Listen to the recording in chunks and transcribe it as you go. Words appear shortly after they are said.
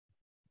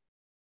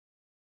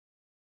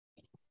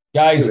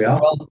Guys, Here we are.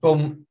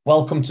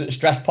 welcome to the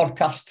Stress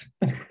Podcast.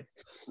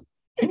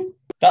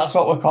 That's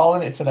what we're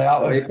calling it today,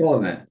 aren't What are we? you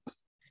calling it?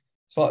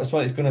 It's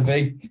what it's going to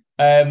be.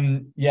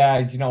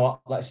 Yeah, do you know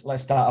what?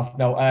 Let's start off.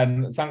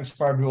 No, thanks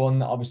for everyone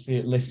that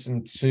obviously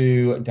listened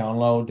to,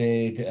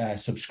 downloaded,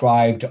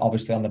 subscribed.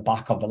 Obviously, on the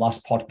back of the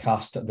last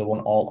podcast, the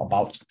one all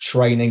about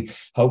training.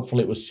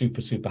 Hopefully, it was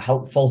super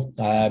helpful.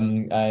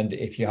 And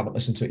if you haven't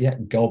listened to it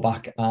yet, go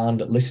back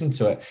and listen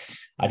to it.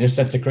 I just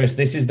said to Chris,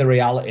 this is the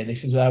reality.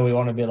 This is where we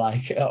want to be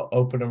like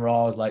open and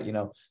raw. I was like,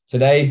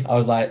 today I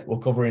was like, we're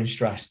covering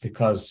stress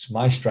because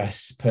my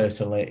stress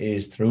personally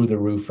is through the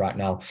roof right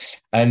now.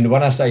 And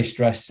when I say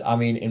stress, I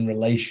mean in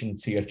relation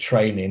to your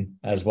training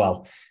as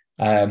well.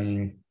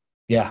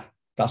 Yeah,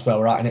 that's where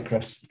we're at in it,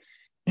 Chris.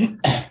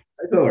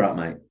 It's all right,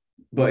 mate.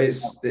 But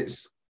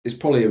it's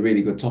probably a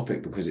really good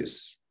topic because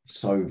it's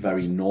so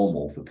very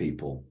normal for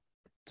people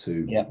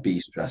to Yeah. be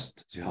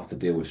stressed, to have to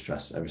deal with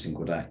stress every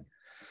single day.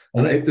 I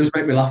And think, it does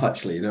make me laugh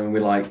actually, when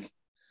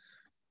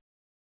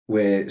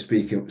we're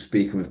speaking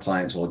with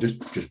clients or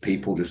just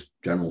people, just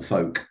general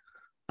folk,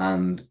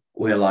 and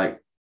we're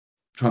like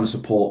trying to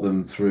support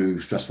them through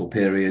stressful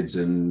periods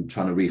and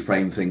trying to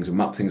reframe things and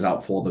map things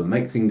out for them,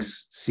 make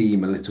things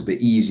seem a little bit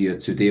easier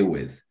to deal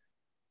with,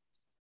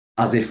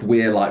 as if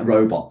we're like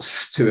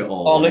robots to it oh,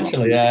 all. And like,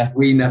 literally, yeah.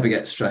 we never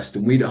get stressed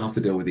and we don't have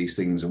to deal with these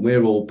things and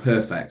we're all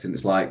perfect. And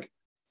it's like,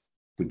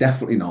 we're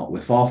definitely not.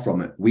 We're far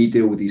from it. We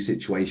deal with these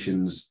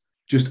situations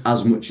just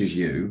as much as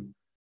you,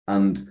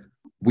 and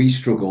we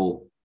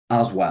struggle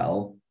as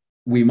well.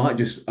 We might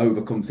just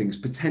overcome things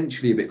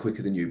potentially a bit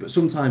quicker than you, but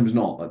sometimes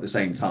not at the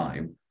same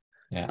time.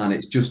 Yeah. And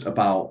it's just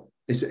about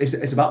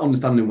it's about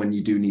understanding when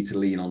you do need to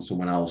lean on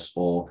someone else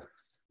or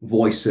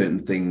voice certain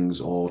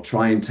things or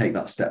try and take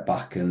that step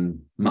back and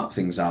map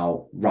things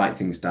out, write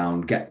things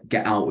down, get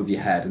out of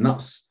your head. And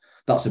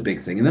that's a big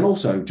thing. And then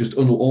also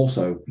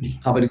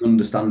having an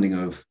understanding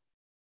of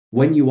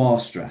when you are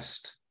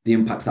stressed, the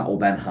impact that will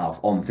then have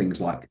on things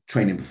like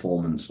training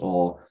performance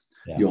or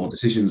Yeah. your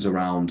decisions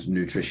around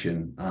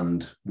nutrition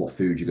and what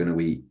food you're going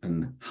to eat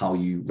and how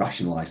you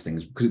rationalize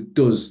things,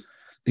 because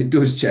it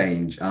does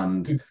change.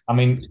 And I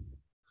mean,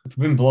 if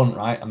we've been blunt,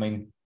 right? I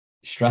mean,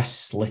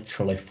 stress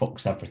literally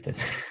fucks everything.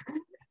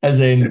 As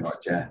pretty in,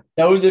 much, yeah.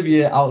 those of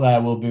you out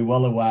there will be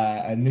well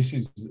aware, and this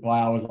is why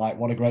I was like,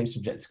 what a great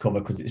subject to cover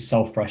because it's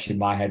so fresh in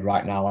my head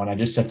right now. And I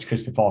just said to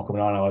Chris before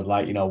coming on, I was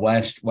like,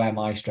 where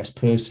my stress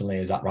personally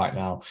is at right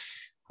now.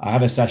 I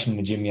had a session in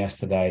the gym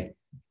yesterday,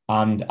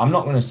 and I'm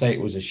not going to say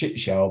it was a shit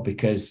show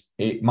because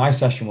my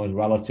session was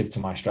relative to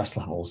my stress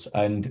levels.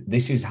 And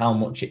this is how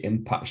much it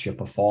impacts your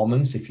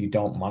performance if you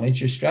don't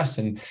manage your stress.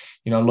 And,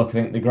 look, I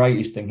think the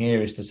greatest thing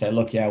here is to say,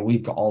 look, yeah,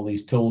 we've got all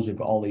these tools, we've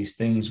got all these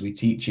things, we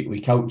teach it,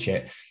 we coach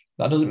it.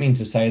 That doesn't mean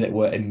to say that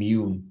we're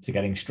immune to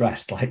getting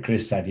stressed. Like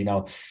Chris said,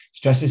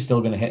 stress is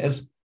still going to hit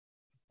us.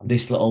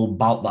 This little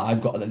bout that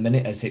I've got at the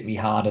minute has hit me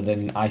harder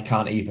than I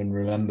can't even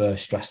remember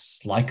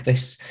stress like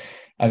this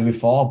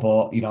before.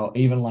 But,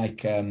 even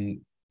like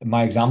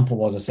my example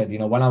was, I said,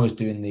 when I was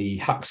doing the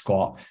hack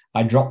squat,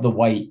 I dropped the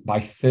weight by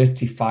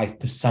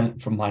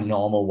 35% from my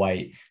normal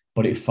weight,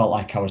 but it felt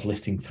like I was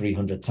lifting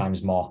 300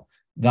 times more.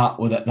 That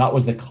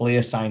was the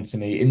clear sign to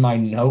me. In my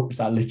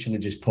notes, I literally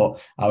just put,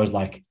 I was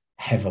like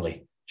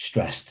heavily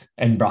stressed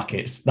in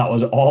brackets. That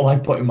was all I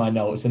put in my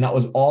notes. And that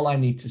was all I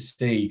need to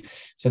see.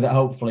 So that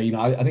hopefully,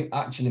 I think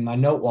actually my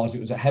note was,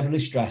 it was a heavily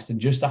stressed. And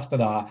just after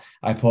that,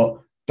 I put,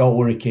 don't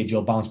worry, kid,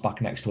 you'll bounce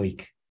back next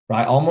week.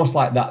 Right. Almost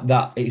like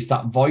that it's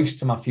that voice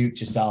to my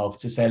future self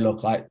to say,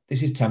 look, like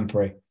this is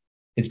temporary.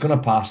 It's going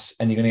to pass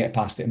and you're going to get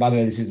past it. And by the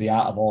way, this is the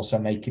art of also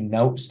making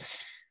notes.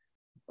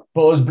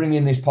 But us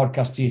bringing this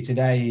podcast to you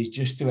today is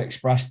just to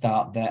express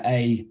that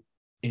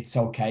it's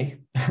okay.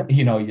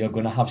 You're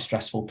going to have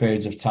stressful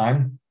periods of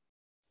time.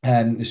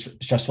 The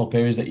stressful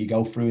periods that you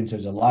go through in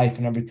terms of life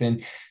and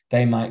everything,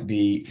 they might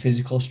be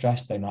physical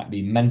stress, they might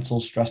be mental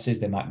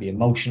stresses, they might be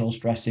emotional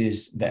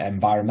stresses, the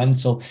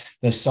environmental.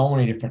 There's so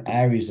many different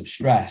areas of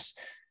stress.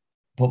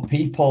 But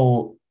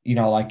people,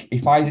 like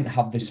if I didn't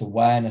have this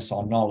awareness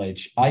or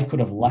knowledge, I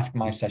could have left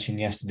my session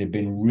yesterday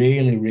being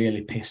really,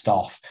 really pissed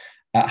off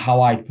at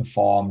how I'd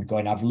performed,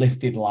 going, I've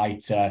lifted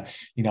lighter,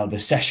 the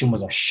session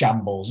was a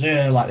shambles,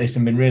 like this,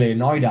 and been really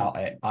annoyed at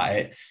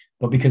it.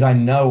 But because I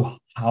know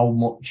how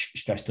much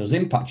stress does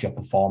impact your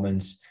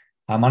performance,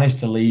 I managed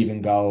to leave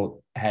and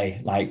go,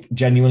 hey, like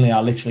genuinely,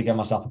 I literally gave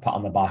myself a pat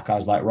on the back. I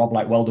was like, Rob,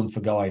 like, well done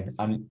for going.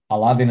 And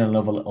I'll add in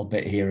another little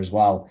bit here as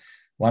well.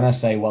 When I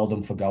say well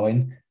done for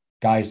going,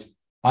 guys,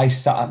 I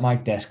sat at my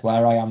desk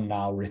where I am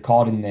now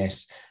recording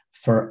this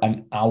for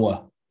an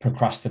hour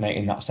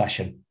procrastinating that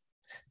session.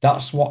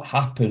 That's what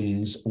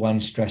happens when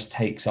stress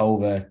takes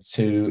over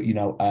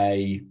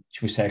to,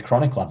 should we say, a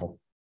chronic level,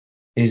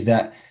 is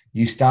that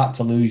you start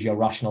to lose your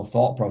rational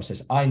thought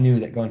process. I knew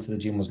that going to the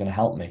gym was going to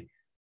help me,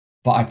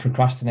 but I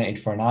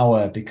procrastinated for an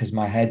hour because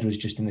my head was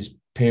just in this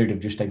period of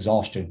just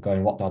exhaustion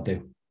going, what do I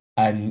do?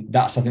 And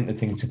that's, I think, the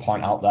thing to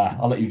point out there.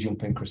 I'll let you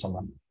jump in, Chris, on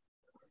that.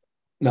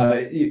 No,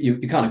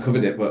 you kind of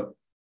covered it, but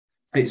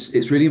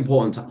it's really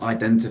important to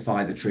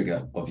identify the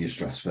trigger of your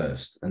stress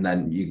first, and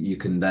then you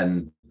can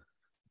then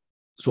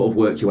sort of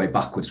work your way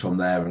backwards from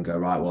there and go,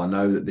 right, well, I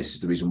know that this is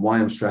the reason why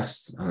I'm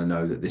stressed, and I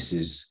know that this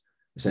is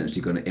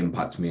essentially going to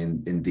impact me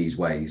in these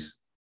ways.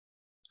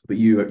 But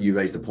you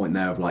raised the point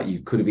there of like,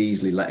 you could have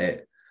easily let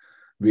it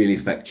really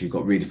affect you,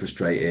 got really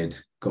frustrated,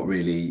 got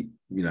really,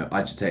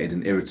 agitated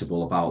and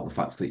irritable about the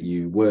fact that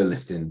you were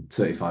lifting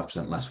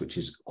 35% less, which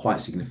is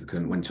quite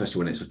significant, especially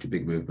when it's such a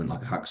big movement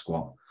like a hack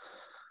squat.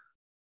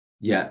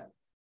 Yet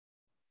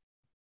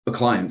a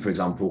client, for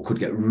example, could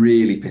get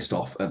really pissed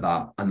off at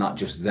that, and that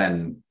just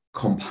then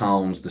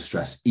compounds the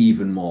stress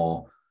even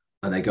more.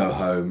 And they go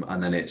home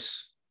and then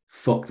it's,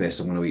 fuck this,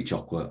 I'm going to eat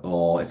chocolate.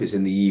 Or if it's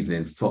in the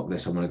evening, fuck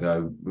this, I'm going to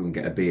go and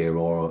get a beer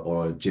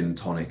or a gin and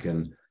tonic,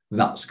 and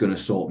that's going to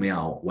sort me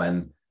out.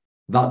 When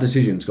that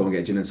decision to go and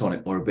get a gin and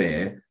tonic or a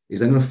beer is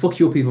then going to fuck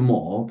you up even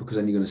more, because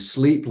then you're going to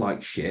sleep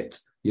like shit.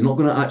 You're not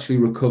going to actually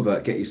recover,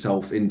 get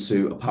yourself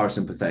into a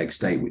parasympathetic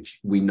state, which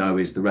we know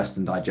is the rest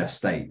and digest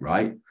state,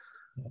 right?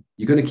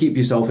 You're going to keep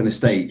yourself in a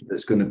state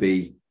that's going to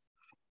be,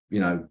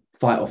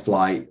 fight or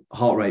flight,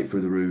 heart rate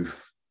through the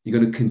roof. You're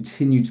going to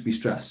continue to be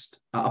stressed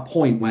at a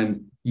point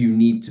when you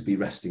need to be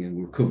resting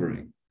and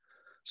recovering.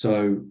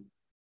 So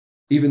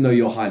even though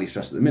you're highly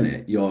stressed at the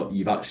minute,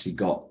 you've actually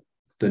got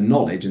the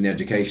knowledge and the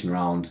education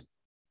around,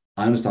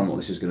 I understand what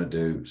this is going to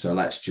do, so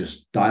let's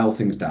just dial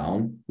things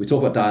down. We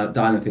talk about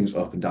dialing things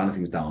up and dialing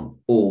things down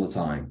all the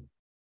time.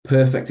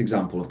 Perfect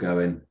example of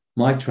going,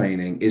 my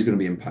training is going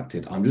to be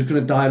impacted. I'm just going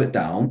to dial it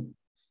down.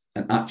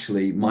 And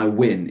actually, my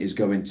win is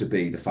going to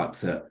be the fact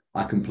that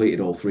I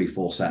completed all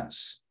 3-4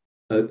 sets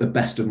at the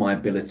best of my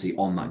ability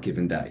on that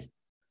given day,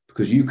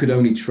 because you could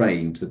only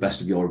train to the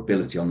best of your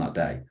ability on that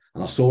day.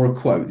 And I saw a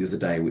quote the other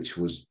day, which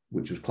was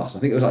class. I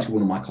think it was actually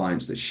one of my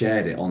clients that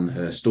shared it on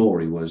her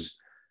story, was,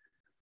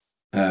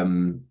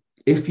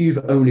 if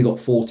you've only got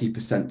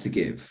 40% to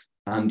give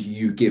and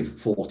you give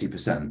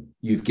 40%,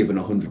 you've given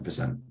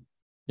 100%.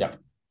 Yeah.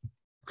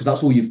 Because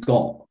that's all you've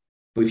got.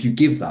 But if you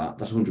give that,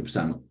 that's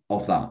 100%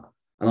 of that.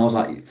 And I was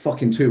like,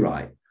 fucking too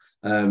right.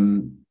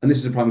 And this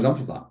is a prime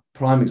example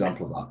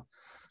of that.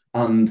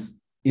 And,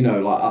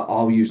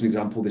 I'll use an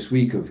example this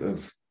week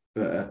of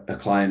a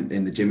client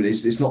in the gym.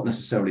 It's not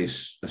necessarily a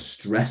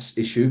stress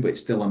issue, but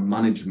it's still a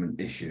management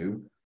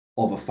issue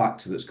of a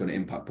factor that's going to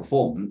impact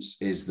performance.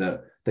 Is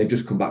that they've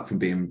just come back from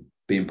being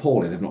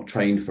poorly. They've not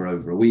trained for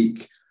over a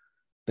week.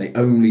 They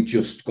only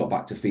just got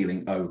back to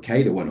feeling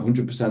okay. They weren't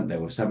 100%, they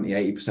were 70,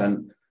 80%.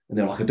 And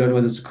they're like, I don't know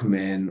whether to come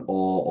in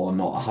or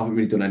not. I haven't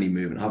really done any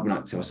movement, haven't been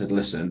active. I said,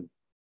 listen,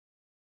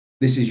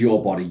 this is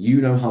your body. You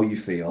know how you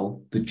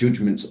feel. The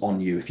judgment's on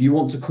you. If you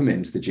want to come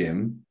into the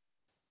gym,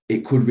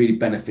 it could really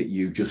benefit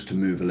you just to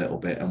move a little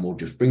bit, and we'll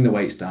just bring the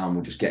weights down.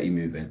 We'll just get you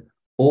moving.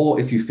 Or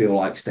if you feel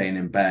like staying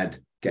in bed,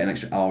 get an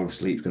extra hour of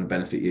sleep is going to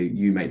benefit you,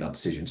 you make that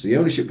decision. So the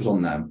ownership was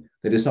on them.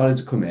 They decided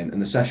to come in,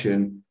 and the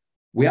session,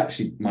 we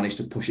actually managed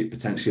to push it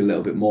potentially a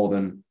little bit more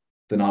than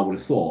I would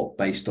have thought,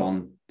 based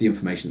on the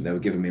information that they were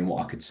giving me and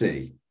what I could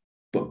see.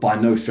 But by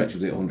no stretch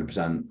was it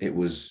 100%. It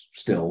was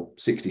still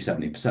 60,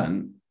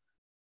 70%.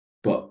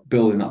 But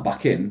building that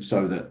back in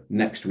so that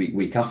next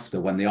week after,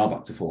 when they are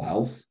back to full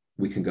health,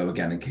 we can go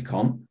again and kick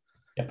on.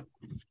 Yep.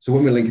 So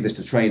when we're linking this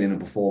to training and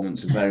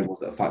performance and variables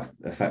that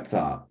affect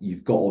that,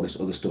 you've got all this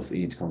other stuff that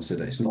you need to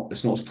consider. It's not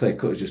as clear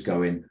cut as just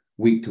going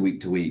week to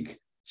week,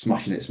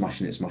 smashing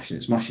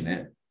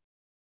it.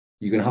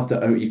 You're going to have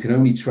to, you can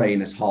only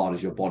train as hard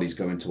as your body's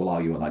going to allow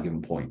you at that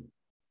given point.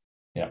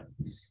 Yeah.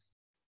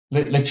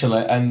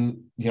 Literally.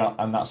 And,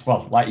 and that's,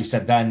 well, like you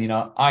said then,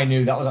 I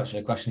knew that was actually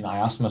a question that I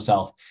asked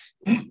myself,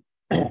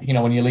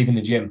 when you're leaving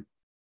the gym,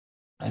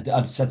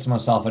 I'd said to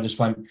myself, I just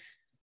went,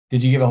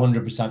 did you give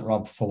 100%,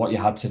 Rob, for what you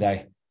had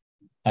today?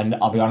 And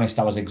I'll be honest,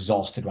 I was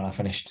exhausted when I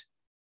finished.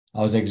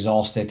 I was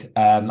exhausted.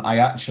 I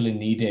actually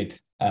needed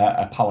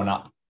a power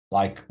nap,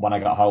 like when I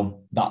got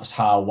home. That's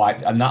how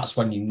wiped, and that's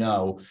when you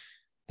know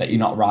that you're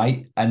not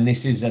right. And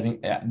this is, I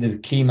think, the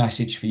key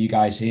message for you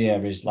guys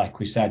here is, like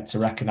we said, to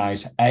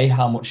recognize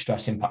how much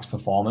stress impacts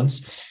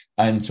performance,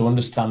 and to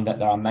understand that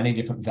there are many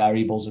different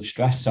variables of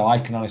stress. So I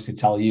can honestly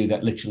tell you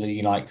that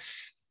literally,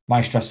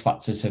 my stress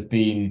factors have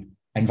been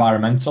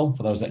environmental.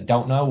 For those that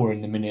don't know, we're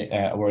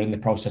in the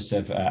process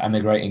of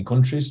emigrating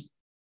countries.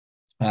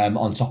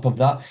 On top of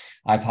that,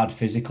 I've had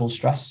physical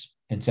stress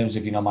in terms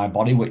of, my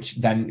body, which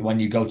then when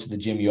you go to the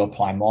gym, you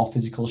apply more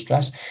physical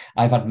stress.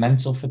 I've had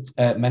mental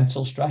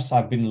stress.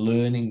 I've been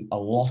learning a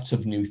lot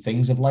of new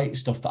things of late,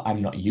 stuff that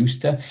I'm not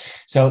used to.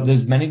 So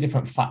there's many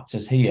different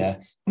factors here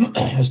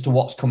as to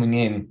what's coming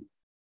in,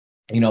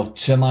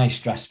 to my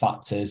stress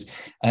factors.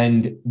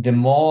 And the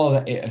more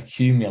that it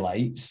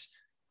accumulates,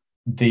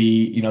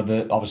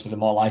 obviously the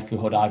more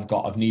likelihood I've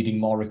got of needing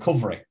more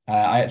recovery.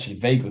 I actually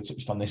vaguely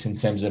touched on this in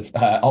terms of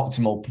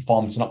optimal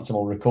performance and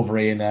optimal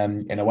recovery in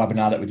a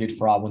webinar that we did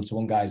for our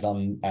one-to-one guys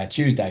on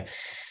Tuesday.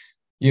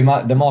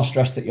 The more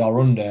stress that you're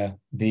under,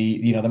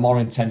 the more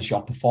intense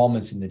your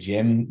performance in the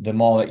gym, the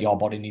more that your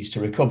body needs to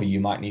recover.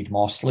 You might need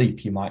more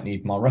sleep, you might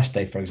need more rest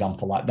day, for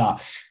example, like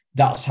that.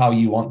 that's how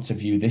you want to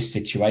view this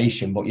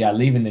situation. But yeah,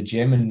 leaving the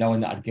gym and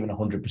knowing that I'd given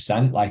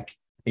 100%, like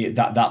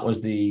that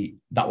was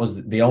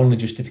the only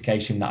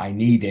justification that I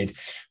needed.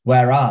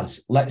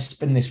 Whereas, let's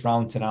spin this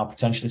round to now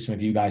potentially some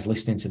of you guys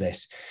listening to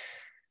this.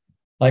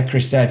 Like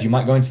Chris said, you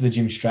might go into the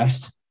gym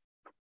stressed,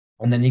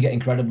 and then you get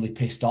incredibly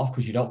pissed off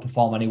because you don't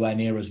perform anywhere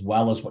near as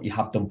well as what you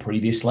have done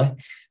previously.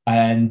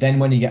 And then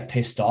when you get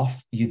pissed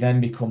off, you then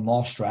become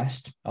more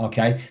stressed.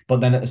 Okay. But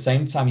then at the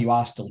same time, you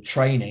are still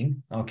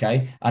training.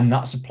 Okay. And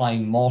that's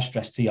applying more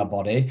stress to your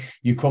body.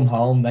 You come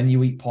home, then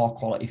you eat poor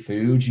quality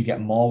foods, you get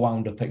more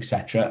wound up,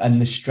 etc.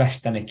 And the stress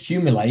then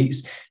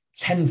accumulates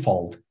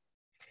tenfold.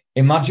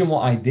 Imagine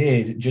what I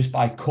did just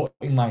by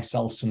cutting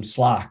myself some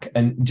slack.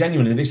 And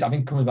genuinely, this, I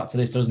think, comes back to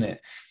this, doesn't it?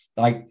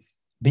 Like,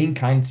 being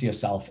kind to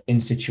yourself in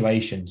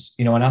situations,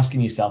 and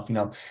asking yourself,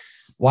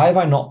 why have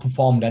I not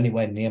performed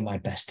anywhere near my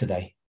best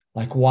today?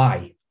 Like,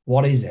 why?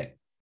 What is it?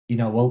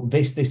 Well,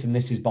 this, and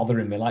this is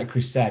bothering me. Like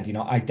Chris said,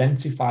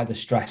 identify the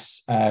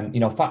stress,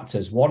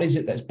 factors. What is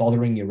it that's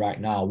bothering you right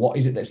now? What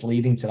is it that's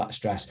leading to that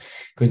stress?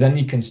 Because then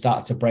you can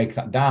start to break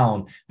that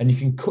down and you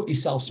can cut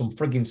yourself some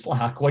frigging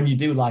slack when you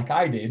do like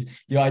I did.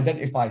 You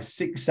identify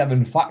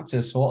 6-7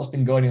 factors for what's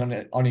been going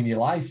on in your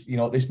life,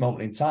 at this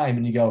moment in time.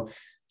 And you go, do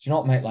you know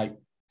what, mate? Like,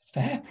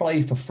 fair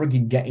play for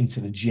frigging getting to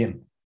the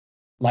gym.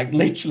 Like,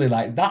 literally,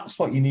 like, that's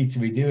what you need to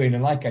be doing.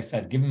 And like I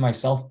said, giving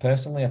myself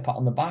personally a pat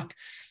on the back,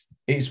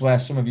 it's where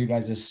some of you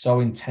guys are so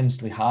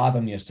intensely hard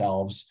on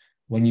yourselves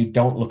when you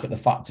don't look at the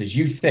factors.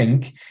 You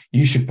think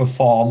you should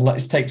perform.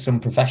 Let's take some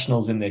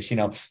professionals in this,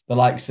 the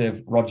likes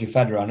of Roger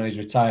Federer. I know he's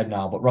retired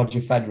now, but Roger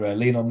Federer,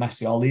 Lionel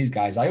Messi, all these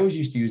guys, I always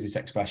used to use this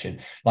expression.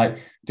 Like,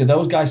 do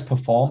those guys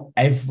perform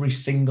every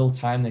single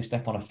time they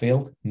step on a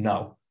field?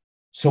 No.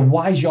 So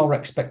why is your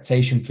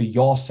expectation for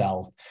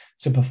yourself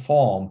to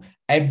perform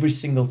every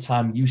single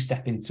time you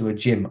step into a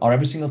gym or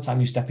every single time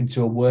you step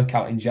into a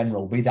workout in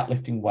general, be that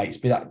lifting weights,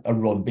 be that a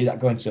run, be that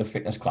going to a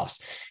fitness class?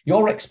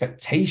 Your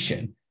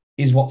expectation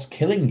is what's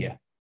killing you,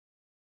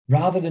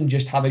 rather than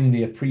just having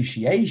the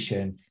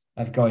appreciation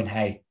of going,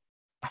 hey,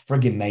 I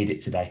frigging made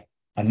it today.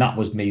 And that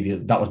was me.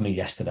 That was me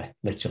yesterday,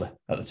 literally,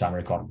 at the time of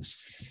recording this.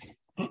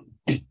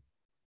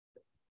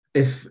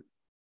 If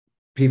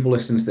people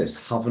listening to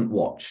this haven't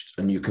watched,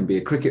 and you can be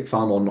a cricket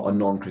fan or a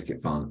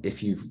non-cricket fan,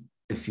 if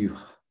you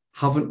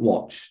haven't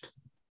watched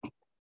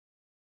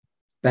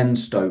Ben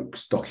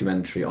Stokes'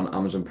 documentary on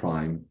Amazon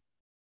Prime,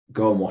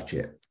 go and watch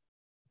it.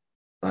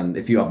 And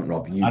if you haven't,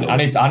 Rob, I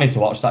need to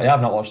watch that. Yeah,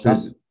 I've not watched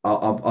that.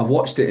 I've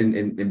watched it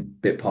in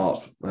bit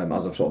parts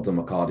as I've sort of done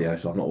my cardio,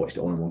 so I've not watched it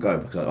all in one go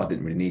because I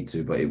didn't really need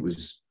to. But it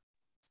was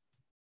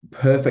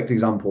perfect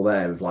example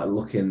there of like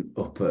looking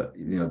up at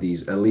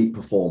these elite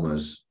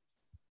performers,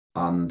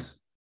 and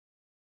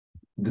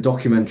the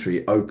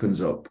documentary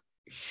opens up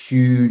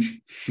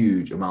huge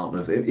amount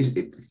of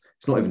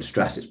it's not even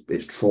stress,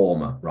 it's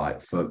trauma,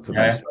 right, for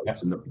Ben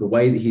Stokes. And the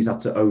way that he's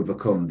had to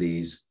overcome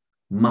these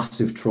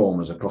massive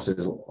traumas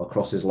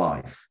across his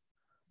life,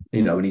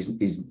 and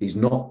he's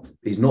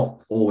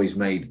not always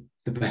made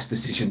the best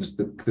decisions,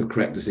 the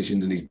correct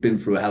decisions, and he's been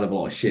through a hell of a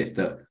lot of shit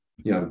that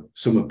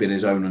some have been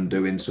his own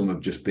undoing, some have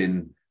just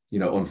been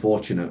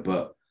unfortunate.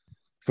 But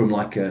from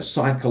like a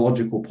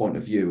psychological point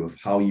of view of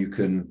how you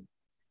can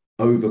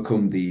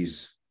overcome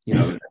these,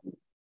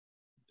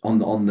 on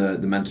the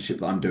mentorship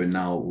that I'm doing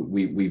now,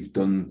 we've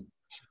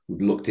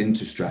looked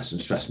into stress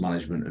and stress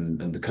management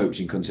and the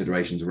coaching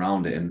considerations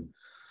around it. And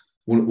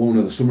one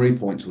of the summary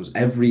points was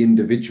every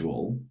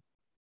individual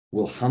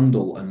will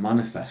handle and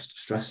manifest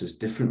stresses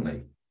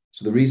differently.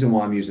 So the reason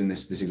why I'm using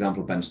this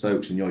example of Ben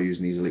Stokes and you're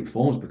using these elite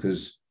performers,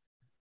 because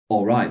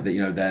all right,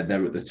 that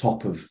they're at the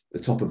top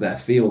of their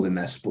field in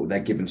their sport, their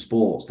given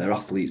sports, they're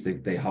athletes,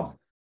 they have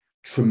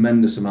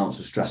tremendous amounts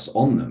of stress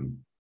on them,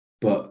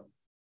 but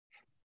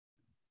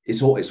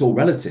it's all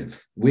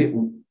relative.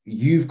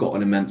 You've got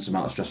an immense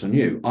amount of stress on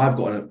you. I've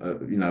got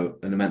an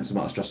immense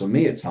amount of stress on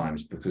me at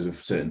times because of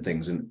certain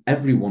things, and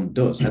everyone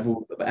does.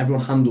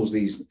 Everyone handles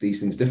these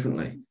things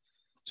differently.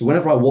 So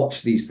whenever I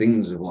watch these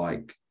things of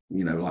like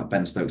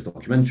Ben Stokes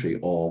documentary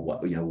or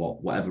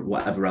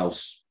whatever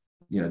else,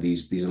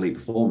 these elite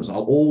performers,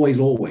 I'll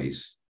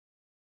always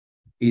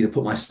either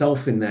put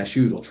myself in their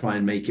shoes or try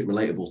and make it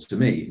relatable to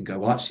me and go,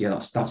 well, actually, yeah,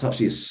 that's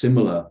actually a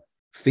similar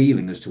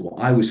feeling as to what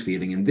I was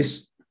feeling in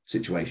this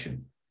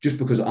situation. Just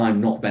because I'm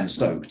not Ben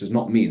Stokes does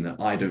not mean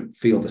that I don't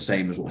feel the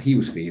same as what he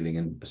was feeling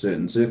in a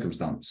certain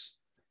circumstance.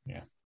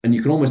 Yeah. And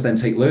you can almost then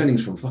take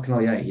learnings from fucking, oh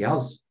yeah, he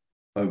has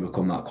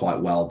overcome that quite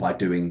well by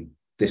doing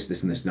this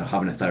and this,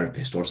 having a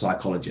therapist or a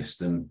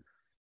psychologist. And,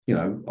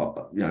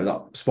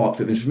 that sparked a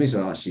bit of interest in me.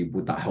 So actually,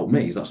 would that help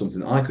me? Is that something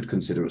that I could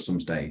consider at some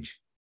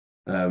stage?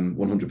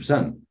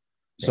 100%.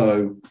 Yeah.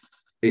 So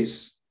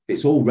it's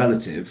all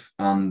relative.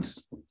 And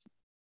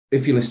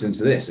if you're listening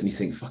to this and you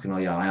think, fucking, oh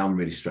yeah, I am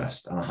really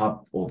stressed and I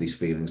have all these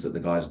feelings that the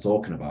guys are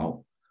talking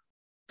about,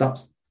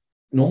 that's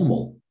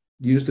normal.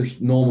 You're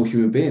just a normal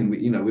human being.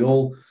 We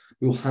all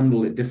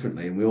handle it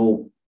differently, and we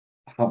all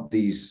have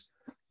these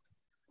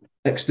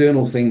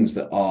external things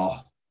that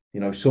are,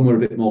 some are a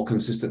bit more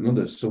consistent than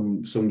others.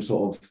 Some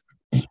sort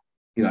of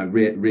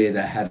rear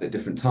their head at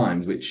different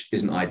times, which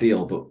isn't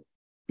ideal, but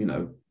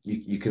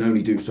you can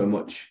only do so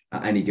much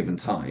at any given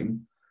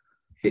time.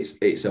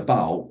 It's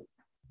about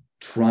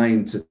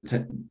trying to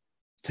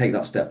take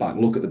that step back,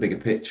 look at the bigger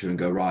picture and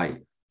go,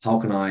 right, how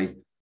can I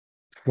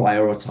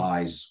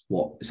prioritize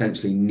what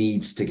essentially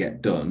needs to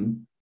get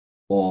done,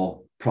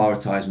 or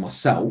prioritize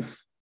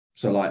myself?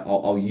 So like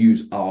I'll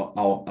use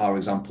our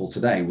example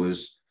today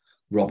was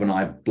Rob and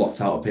I blocked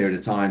out a period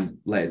of time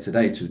later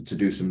today to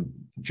do some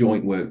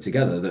joint work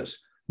together that's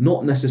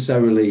not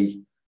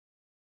necessarily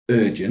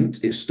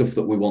urgent. It's stuff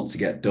that we want to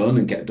get done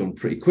and get done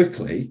pretty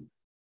quickly.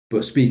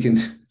 But speaking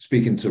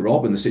to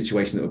Rob and the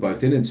situation that we're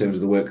both in terms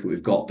of the work that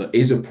we've got that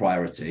is a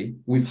priority,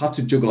 we've had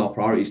to juggle our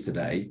priorities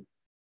today.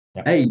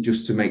 Yep.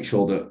 Just to make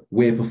sure that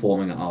we're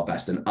performing at our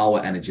best and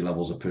our energy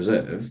levels are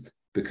preserved,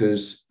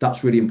 because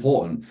that's really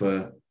important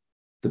for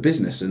the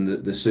business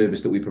and the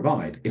service that we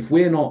provide. If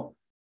we're not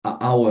at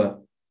our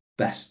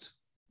best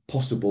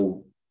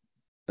possible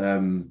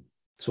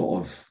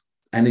sort of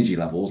energy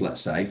levels, let's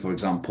say, for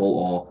example,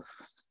 or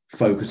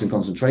focus and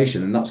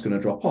concentration, and that's going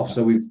to drop off.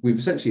 So we've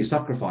essentially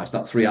sacrificed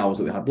that 3 hours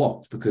that we had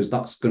blocked, because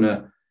that's going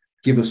to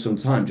give us some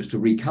time just to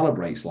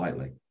recalibrate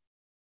slightly.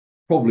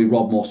 Probably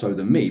Rob more so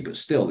than me, but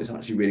still, it's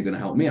actually really going to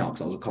help me out because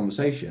that was a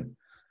conversation.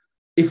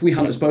 If we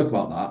hadn't spoke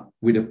about that,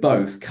 we'd have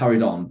both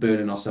carried on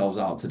burning ourselves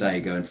out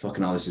today, going,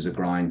 fucking hell, this is a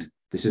grind.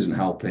 This isn't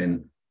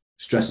helping.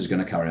 Stress is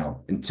going to carry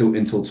on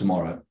until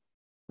tomorrow.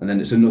 And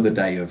then it's another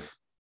day of,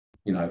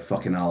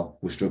 fucking hell,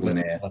 we're struggling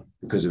here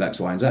because of X,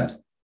 Y, and Z.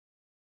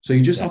 So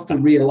you just have to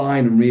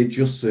realign and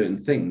readjust certain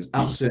things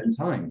at certain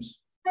times.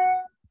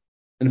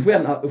 And if we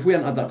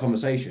hadn't had that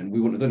conversation,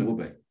 we wouldn't have done it,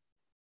 would we?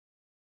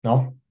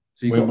 No.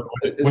 So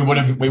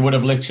we would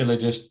have literally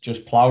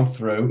just plowed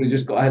through. We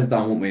just got our heads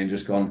down, wouldn't we, and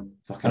just gone.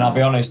 And I'll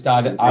be honest,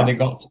 I'd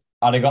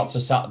have got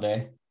to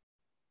Saturday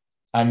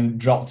and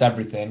dropped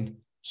everything,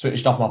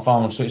 switched off my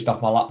phone, switched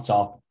off my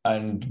laptop,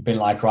 and been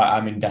like, right,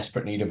 I'm in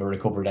desperate need of a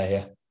recovery day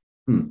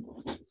here.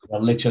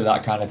 Literally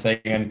that kind of thing.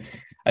 And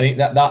I think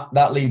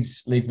that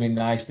leads me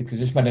nicely, because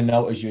I just made a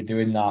note as you're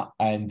doing that,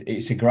 and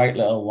it's a great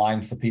little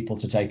line for people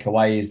to take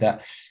away, is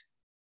that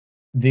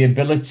the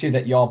ability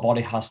that your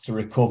body has to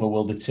recover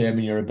will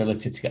determine your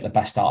ability to get the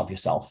best out of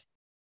yourself.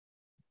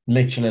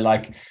 Literally,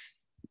 like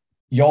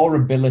your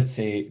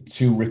ability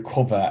to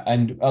recover.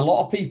 And a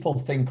lot of people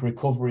think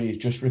recovery is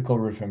just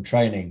recovery from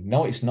training.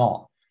 No, it's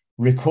not.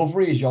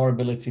 Recovery is your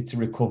ability to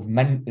recover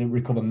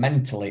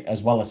mentally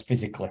as well as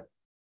physically.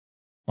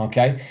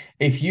 Okay,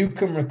 if you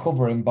can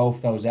recover in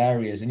both those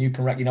areas, and you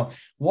can,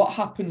 what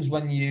happens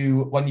when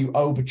you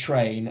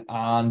overtrain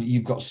and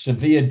you've got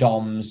severe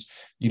DOMs,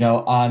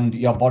 and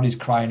your body's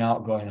crying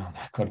out, going, oh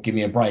my God, give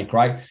me a break,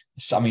 right?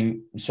 So, I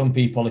mean, some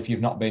people, if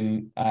you've not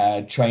been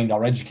trained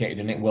or educated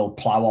in it, will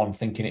plow on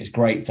thinking it's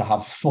great to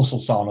have muscle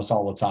soreness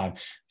all the time.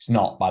 It's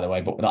not, by the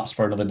way, but that's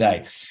for another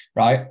day,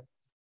 right?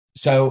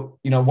 So,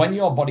 when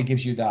your body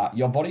gives you that,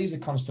 your body is a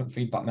constant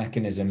feedback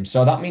mechanism.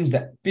 So that means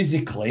that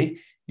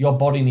physically, your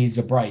body needs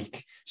a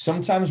break.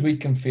 Sometimes we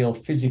can feel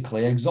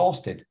physically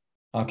exhausted.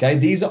 Okay.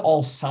 These are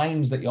all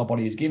signs that your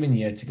body is giving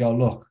you to go,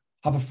 look,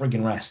 have a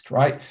frigging rest,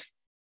 right?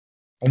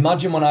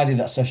 Imagine when I did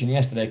that session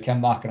yesterday,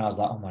 came back and I was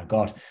like, oh my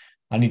God,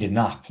 I need a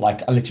nap.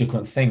 Like I literally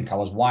couldn't think. I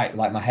was white,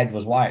 like my head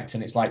was white.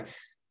 And it's like,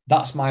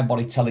 that's my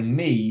body telling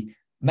me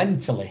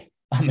mentally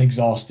I'm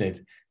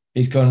exhausted.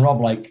 It's going,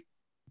 Rob, like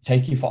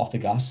take your foot off the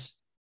gas,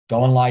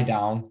 go and lie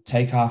down,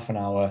 take half an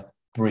hour,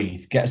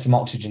 breathe, get some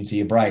oxygen to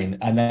your brain.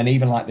 And then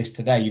even like this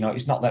today,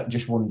 it's not that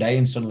just one day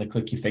and suddenly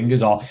click your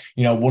fingers, or,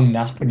 one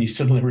nap and you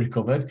suddenly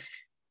recovered.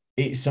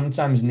 It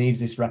sometimes needs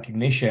this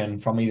recognition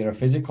from either a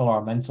physical or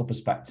a mental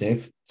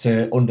perspective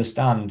to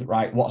understand,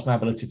 right, what's my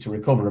ability to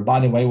recover? And by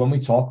the way, when we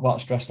talk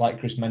about stress, like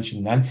Chris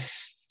mentioned then,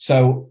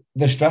 so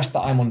the stress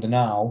that I'm under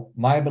now,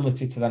 my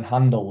ability to then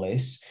handle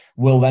this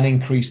will then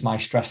increase my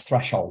stress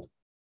threshold.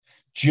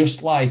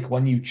 Just like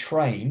when you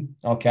train,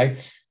 okay,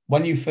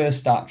 when you first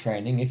start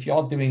training, if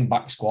you're doing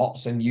back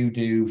squats and you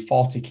do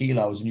 40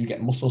 kilos and you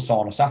get muscle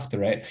soreness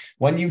after it,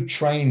 when you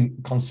train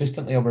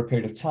consistently over a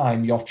period of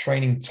time, your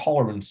training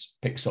tolerance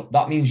picks up.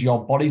 That means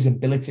your body's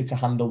ability to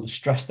handle the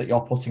stress that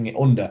you're putting it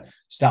under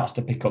starts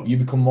to pick up. You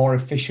become more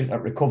efficient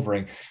at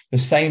recovering. The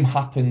same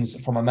happens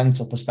from a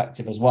mental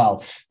perspective as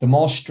well. The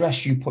more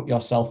stress you put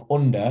yourself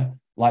under,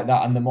 like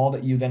that, and the more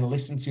that you then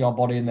listen to your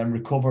body and then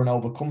recover and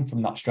overcome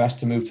from that stress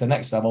to move to the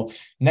next level,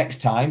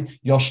 next time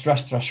your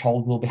stress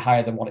threshold will be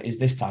higher than what it is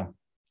this time.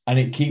 And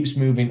it keeps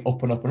moving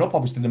up and up and up.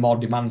 Obviously, the more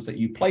demands that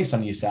you place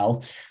on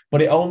yourself,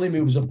 but it only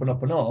moves up and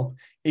up and up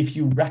if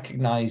you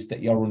recognize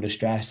that you're under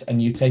stress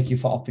and you take your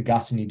foot off the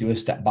gas and you do a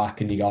step back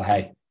and you go,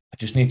 hey, I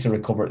just need to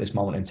recover at this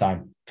moment in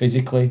time,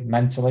 physically,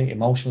 mentally,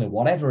 emotionally,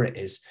 whatever it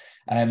is.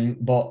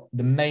 But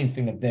the main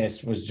thing of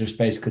this was just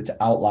basically to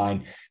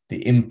outline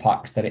the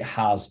impacts that it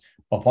has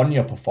upon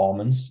your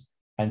performance,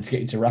 and to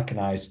get you to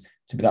recognize,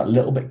 to be that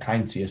little bit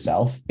kind to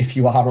yourself if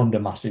you are under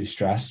massive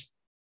stress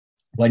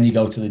when you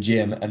go to the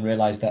gym, and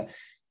realize that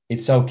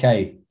it's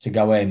okay to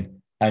go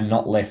in and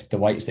not lift the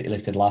weights that you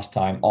lifted last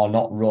time, or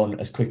not run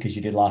as quick as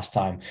you did last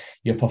time,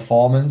 your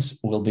performance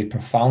will be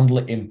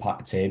profoundly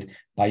impacted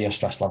by your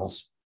stress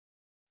levels.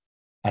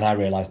 And I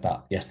realized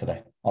that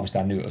yesterday. Obviously,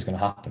 I knew it was going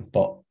to happen,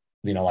 but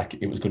like,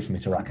 it was good for me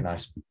to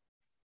recognize.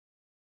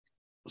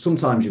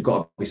 Sometimes you've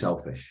got to be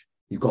selfish.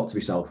 You've got to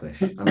be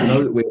selfish. And I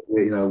know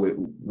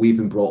that we've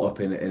been brought up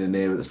in an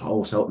era that's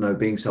like,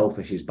 being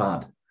selfish is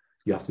bad.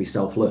 You have to be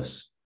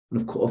selfless. And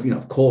of course,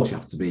 you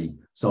have to be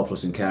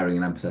selfless and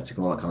caring and empathetic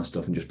and all that kind of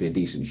stuff and just be a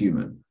decent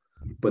human.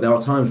 But there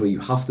are times where you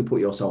have to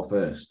put yourself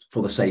first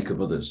for the sake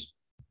of others.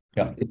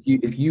 Yeah.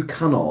 If you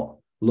cannot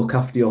look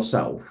after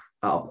yourself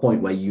at a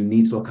point where you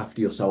need to look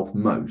after yourself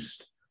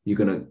most, you're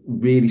going to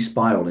really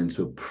spiral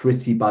into a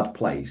pretty bad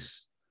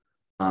place,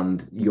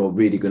 and you're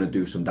really going to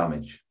do some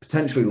damage,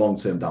 potentially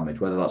long-term damage,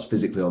 whether that's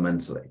physically or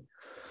mentally.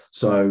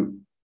 So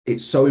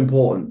it's so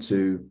important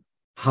to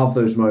have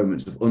those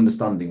moments of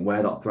understanding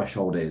where that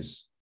threshold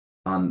is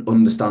and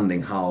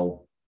understanding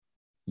how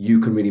you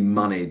can really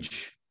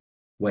manage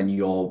when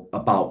you're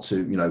about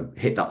to,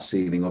 hit that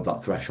ceiling of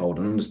that threshold,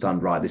 and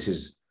understand, right,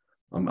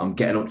 I'm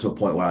getting up to a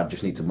point where I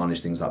just need to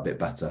manage things that bit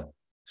better.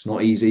 It's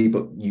not easy,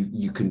 but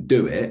you can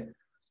do it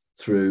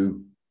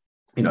through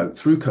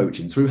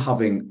coaching, through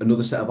having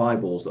another set of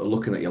eyeballs that are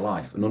looking at your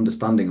life and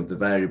understanding of the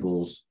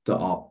variables that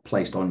are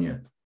placed on you.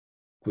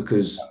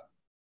 Because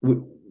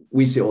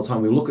we see it all the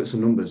time. We look at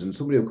some numbers and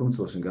somebody will come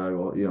to us and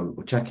go,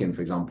 we'll check in,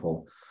 for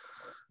example,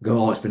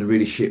 go, it's been a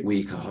really shit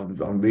week.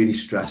 I'm really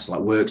stressed.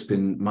 Like, work's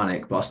been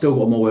manic, but I still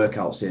got all my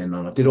workouts in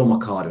and I did all my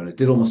cardio and I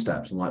did all my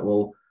steps. I'm like,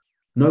 well,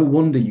 no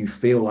wonder you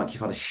feel like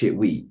you've had a shit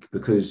week,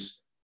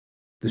 because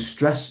the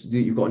stress that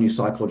you've got on you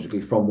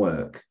psychologically from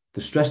work,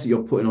 the stress that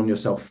you're putting on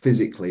yourself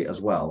physically as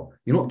well,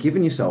 you're not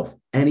giving yourself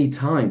any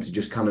time to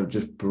just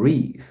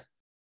breathe.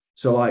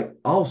 So like,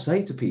 I'll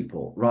say to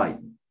people, right,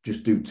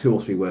 just do 2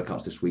 or 3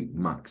 workouts this week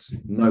max,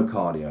 no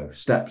cardio,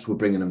 steps, we're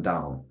bringing them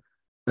down.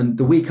 And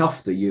the week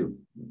after, you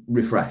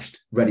refreshed,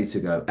 ready to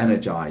go,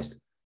 energized.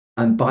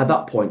 And by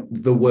that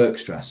point, the work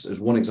stress, as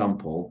one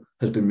example,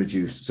 has been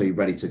reduced. So you're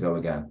ready to go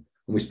again.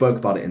 And we spoke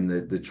about it in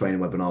the training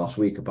webinar last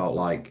week about,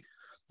 like,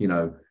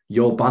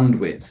 your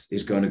bandwidth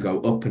is going to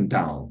go up and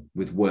down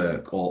with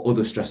work or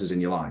other stresses in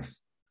your life.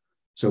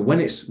 So when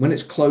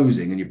it's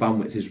closing and your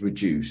bandwidth is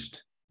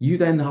reduced, you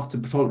then have to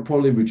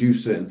probably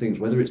reduce certain things,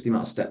 whether it's the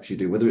amount of steps you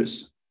do, whether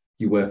it's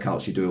your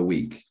workouts you do a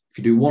week. If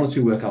you do 1 or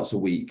 2 workouts a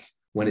week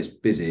when it's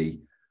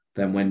busy,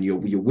 then when your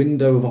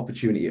window of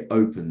opportunity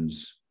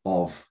opens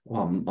of,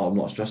 I'm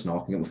not stressed now,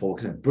 I can get my 4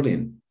 workouts in,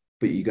 brilliant.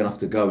 But you're going to have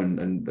to go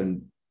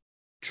and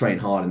train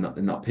hard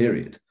in that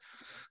period.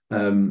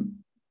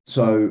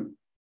 So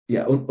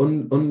yeah,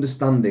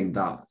 understanding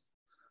that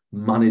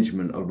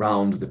management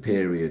around the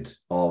period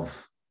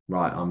of,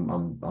 right,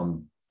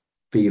 I'm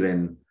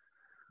feeling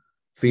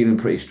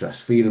pretty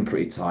stressed, feeling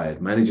pretty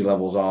tired. My energy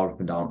levels are up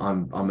and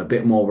down. I'm a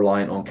bit more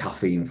reliant on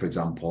caffeine, for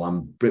example. I'm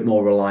a bit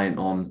more reliant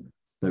on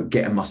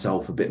getting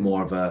myself a bit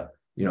more of a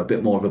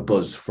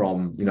buzz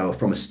from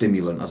a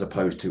stimulant, as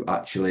opposed to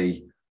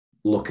actually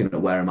looking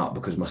at where I'm at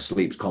because my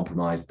sleep's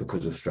compromised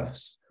because of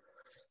stress.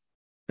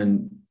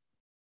 And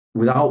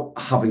without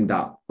having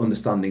that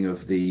understanding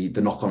of the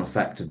knock-on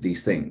effect of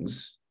these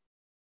things,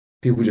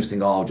 people just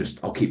think, I'll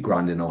keep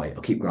grinding away.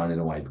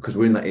 Because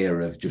we're in that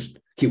era of just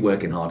keep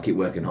working hard.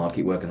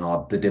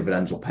 The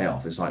dividends will pay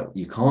off. It's like,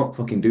 you can't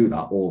fucking do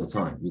that all the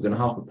time. You're going to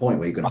have a point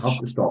where you're going to have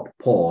to stop,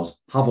 pause,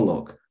 have a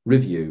look,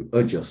 review,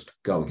 adjust,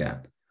 go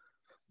again.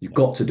 You've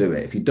got to do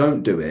it. If you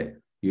don't do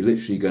it, you're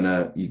literally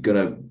gonna,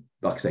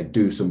 like I say,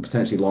 do some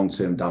potentially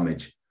long-term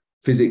damage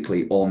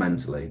physically or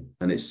mentally.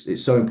 And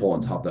it's so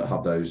important to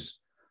have those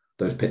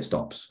pit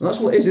stops. And that's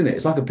what it is, isn't it?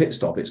 It's like a pit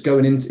stop. It's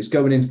going into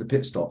the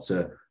pit stop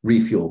to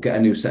refuel, get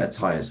a new set of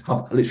tires,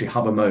 have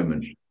a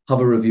moment, have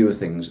a review of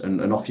things,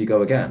 and off you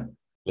go again.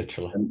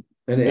 Literally.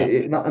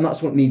 And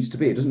that's what it needs to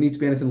be. It doesn't need to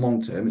be anything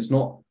long term. It's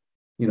not,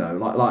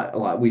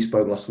 like we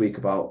spoke last week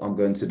about, I'm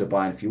going to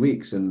Dubai in a few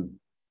weeks, and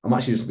I'm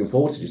actually just looking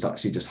forward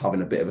to just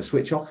having a bit of a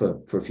switch off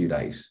for a few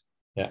days.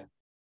 Yeah.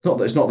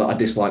 It's not that I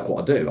dislike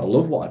what I do. I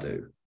love what I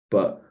do,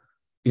 but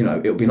it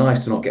would be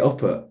nice to not get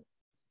up at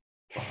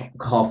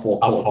 4:30,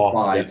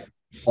 4:45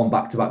 on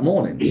back-to-back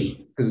mornings,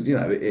 because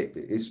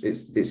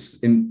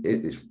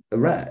it's a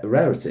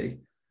rarity.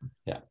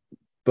 Yeah.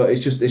 But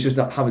it's just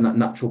that having that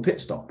natural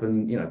pit stop,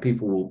 and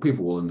people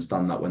will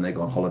understand that when they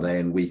go on holiday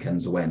and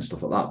weekends away and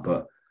stuff like that.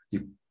 But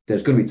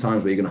there's going to be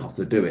times where you're going to have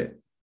to do it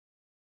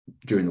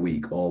during the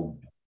week, or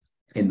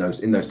in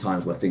those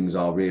times where things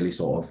are really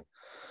sort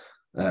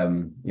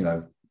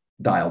of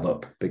dialed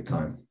up big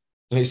time.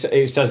 And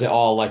it says it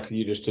all, like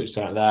you just touched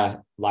on it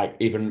there. Like,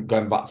 even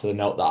going back to the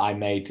note that I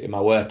made in my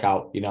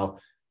workout,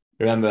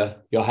 remember,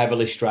 you're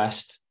heavily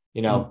stressed,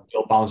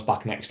 you'll bounce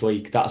back next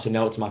week. That's a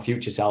note to my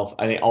future self.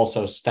 And it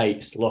also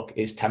states, look,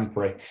 it's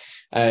temporary.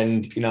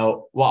 And,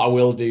 what I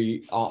will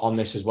do on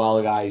this as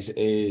well, guys,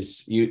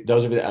 is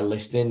those of you that are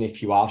listening,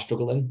 if you are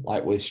struggling,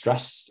 like with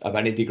stress of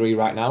any degree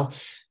right now,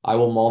 I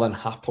will more than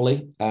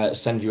happily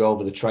send you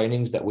over the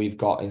trainings that we've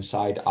got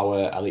inside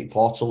our Elite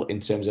Portal in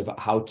terms of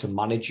how to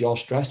manage your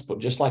stress. But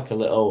just like a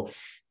little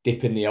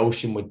dip in the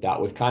ocean with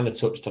that, we've kind of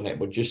touched on it,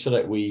 but just so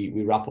that we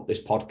wrap up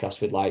this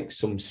podcast with like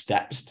some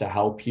steps to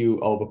help you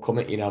overcome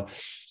it.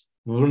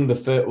 One of the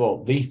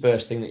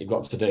first thing that you've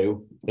got to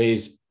do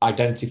is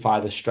identify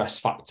the stress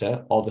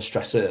factor or the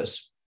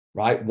stressors.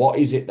 Right? What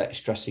is it that's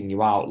stressing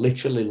you out?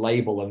 Literally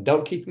label them.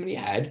 Don't keep them in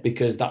your head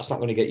because that's not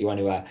going to get you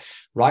anywhere.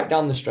 Write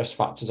down the stress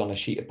factors on a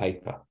sheet of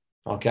paper.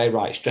 Okay,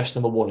 right. Stress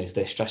number 1 is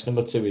this. Stress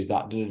number 2 is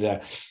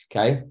that.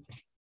 Okay.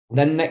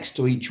 Then next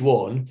to each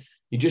one,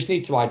 you just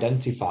need to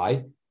identify,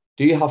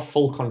 do you have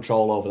full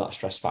control over that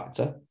stress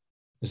factor?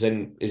 As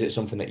in, is it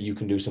something that you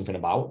can do something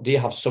about? Do you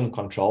have some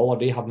control or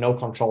do you have no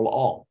control at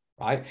all?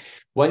 Right.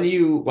 When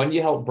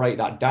you help break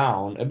that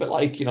down, a bit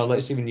like,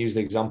 let's even use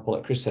the example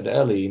that Chris said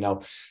earlier,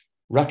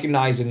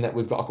 recognizing that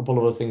we've got a couple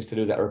of other things to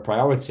do that are a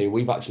priority,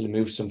 we've actually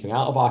moved something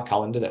out of our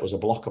calendar that was a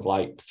block of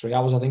like 3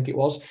 hours, I think it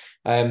was,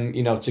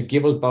 to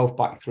give us both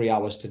back 3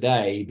 hours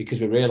today,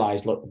 because we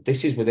realized, look,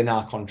 this is within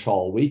our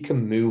control. We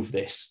can move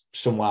this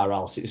somewhere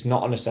else. It's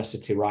not a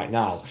necessity right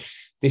now.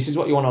 This is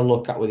what you want to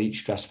look at with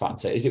each stress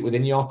factor. Is it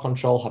within your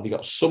control? Have you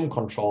got some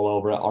control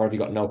over it, or have you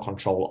got no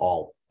control at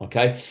all?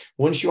 Okay.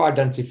 Once you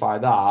identify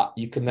that,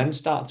 you can then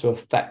start to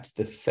affect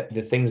the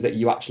things that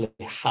you actually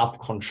have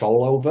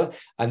control over.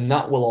 And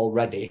that will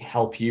already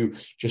help you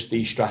just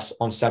de-stress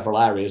on several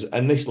areas.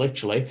 And this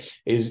literally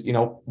is,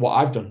 what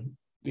I've done,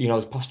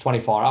 the past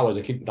 24 hours,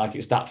 I keep like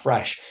it's that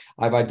fresh.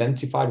 I've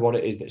identified what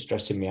it is that's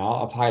stressing me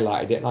out. I've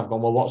highlighted it and I've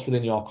gone, well, what's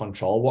within your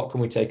control? What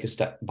can we take a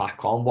step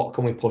back on? What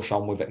can we push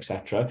on with,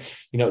 etc.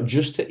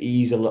 Just to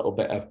ease a little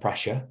bit of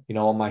pressure,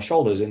 on my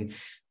shoulders. And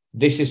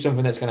this is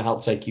something that's going to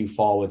help take you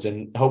forwards.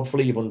 And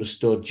hopefully you've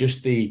understood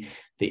just the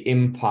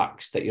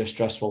impacts that your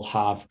stress will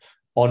have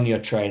on your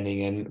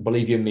training. And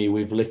believe you me,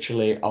 we've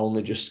literally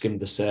only just skimmed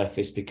the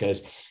surface,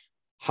 because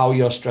how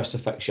your stress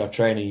affects your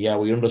training, yeah,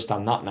 we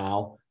understand that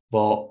now,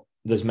 but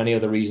there's many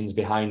other reasons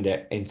behind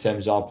it in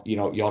terms of,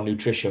 your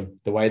nutrition,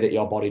 the way that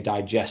your body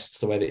digests,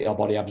 the way that your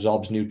body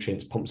absorbs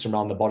nutrients, pumps them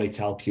around the body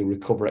to help you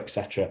recover,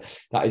 etc.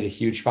 That is a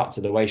huge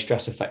factor. The way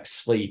stress affects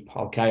sleep.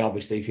 Okay.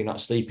 Obviously, if you're not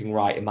sleeping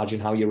right,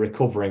 imagine how you're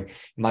recovering.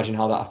 Imagine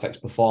how that affects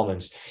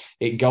performance.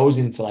 It goes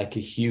into like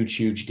a huge,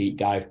 huge deep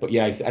dive. But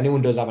yeah, if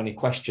anyone does have any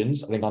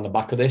questions, I think on the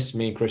back of this,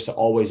 me and Chris are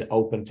always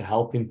open to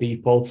helping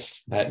people.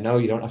 No,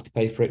 you don't have to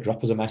pay for it.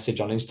 Drop us a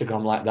message on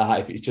Instagram like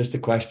that. If it's just a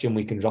question,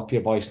 we can drop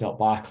your voice note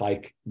back.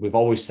 Like we've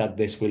always said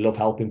this, we love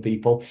helping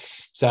people.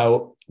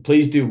 So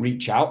please do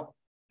reach out.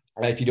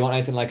 If you don't want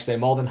anything, like I say,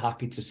 more than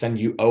happy to send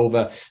you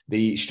over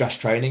the stress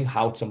training,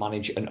 how to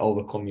manage and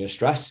overcome your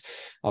stress.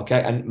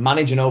 Okay. And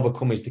manage and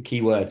overcome is the key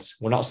words.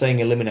 We're not saying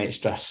eliminate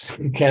stress.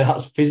 Okay.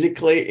 That's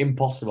physically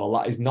impossible.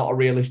 That is not a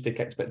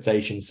realistic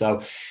expectation.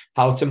 So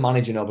how to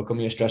manage and overcome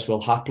your stress,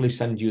 we'll happily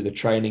send you the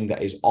training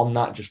that is on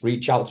that. Just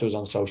reach out to us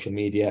on social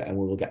media and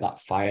we will get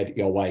that fired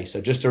your way.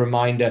 So just a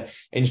reminder,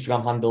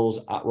 Instagram handles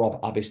at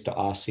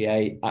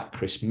robabbis.rca, at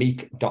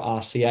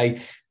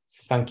chrismeek.rca.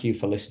 Thank you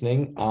for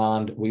listening,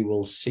 and we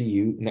will see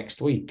you next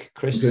week.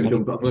 Chris, I'm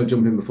going to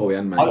jump in before we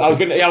end, mate. I was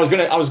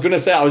just going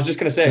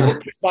to say, well,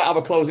 Chris might have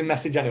a closing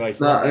message anyway.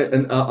 So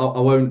I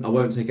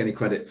won't take any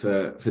credit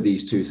for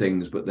these two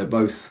things, but they're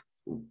both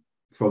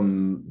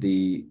from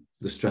the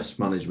stress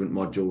management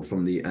module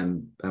from the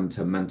M10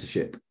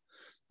 mentorship.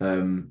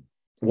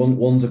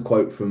 One's a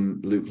quote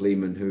from Luke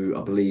Leaman, who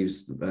I believe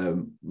is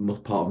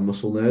part of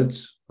Muscle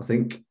Nerds, I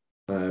think,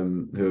 who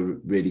are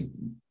really,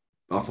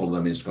 I follow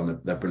them on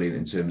Instagram. They're brilliant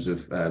in terms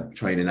of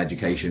training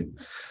education.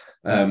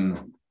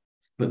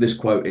 But this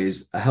quote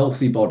is, a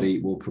healthy body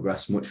will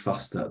progress much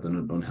faster than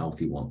an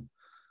unhealthy one.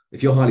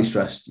 If you're highly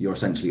stressed, you're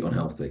essentially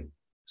unhealthy.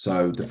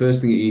 So the first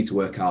thing you need to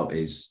work out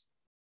is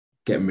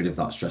getting rid of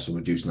that stress or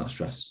reducing that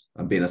stress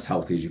and being as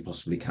healthy as you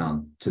possibly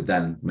can to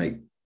then make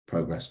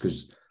progress.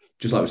 Because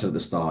just like we said at the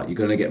start, you're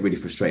going to get really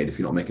frustrated if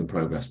you're not making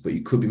progress, but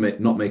you could be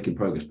not making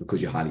progress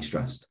because you're highly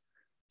stressed.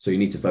 So you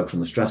need to focus on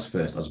the stress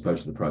first as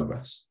opposed to the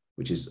progress,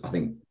 which is, I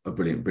think, a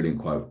brilliant, brilliant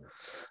quote.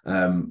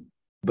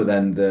 But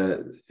then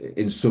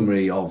in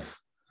summary of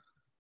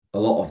a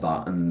lot of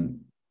that, and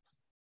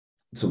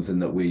something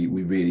that we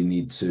really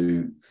need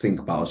to think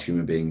about as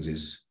human beings,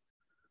 is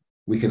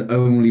we can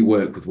only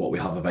work with what we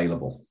have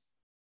available.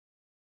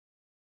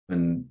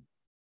 And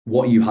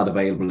what you had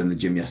available in the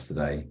gym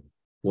yesterday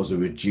was a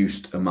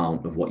reduced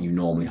amount of what you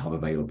normally have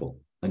available.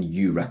 And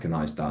you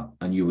recognized that,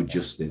 and you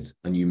adjusted,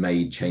 and you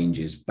made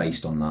changes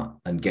based on that,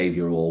 and gave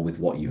your all with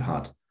what you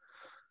had.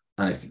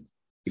 And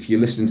if you're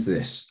listening to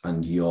this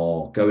and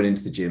you're going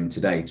into the gym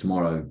today,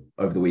 tomorrow,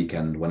 over the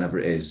weekend, whenever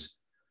it is,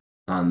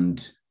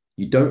 and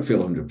you don't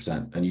feel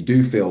 100%, and you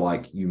do feel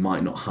like you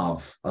might not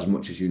have as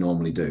much as you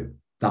normally do,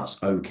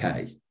 that's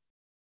okay.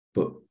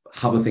 But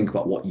have a think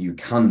about what you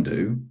can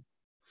do,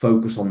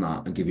 focus on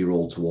that, and give your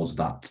all towards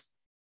that.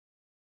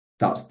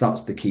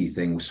 That's the key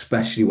thing,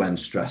 especially when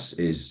stress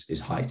is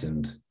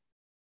heightened.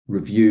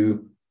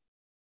 Review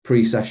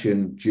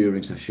pre-session,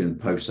 during session,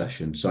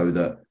 post-session, so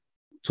that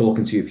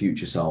talking to your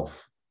future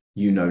self,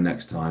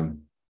 next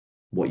time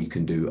what you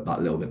can do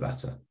that little bit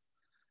better.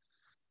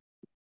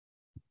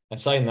 And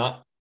saying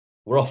that,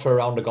 we're off for a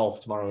round of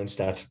golf tomorrow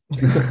instead.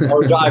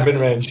 Or driving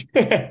range.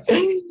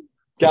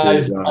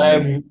 Guys,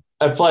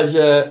 a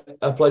pleasure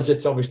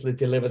to obviously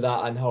deliver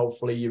that, and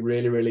hopefully you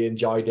really, really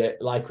enjoyed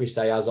it. Like we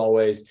say, as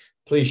always,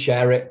 please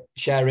share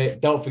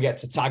it. Don't forget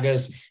to tag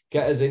us,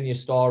 get us in your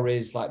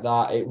stories like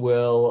that. It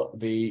will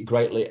be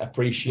greatly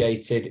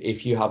appreciated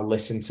if you have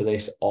listened to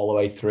this all the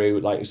way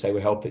through. Like you say,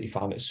 we hope that you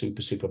found it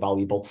super, super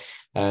valuable.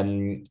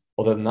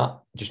 Other than that,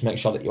 just make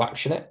sure that you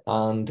action it,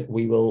 and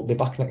we will be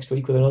back next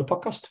week with another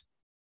podcast.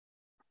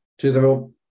 Cheers, everyone.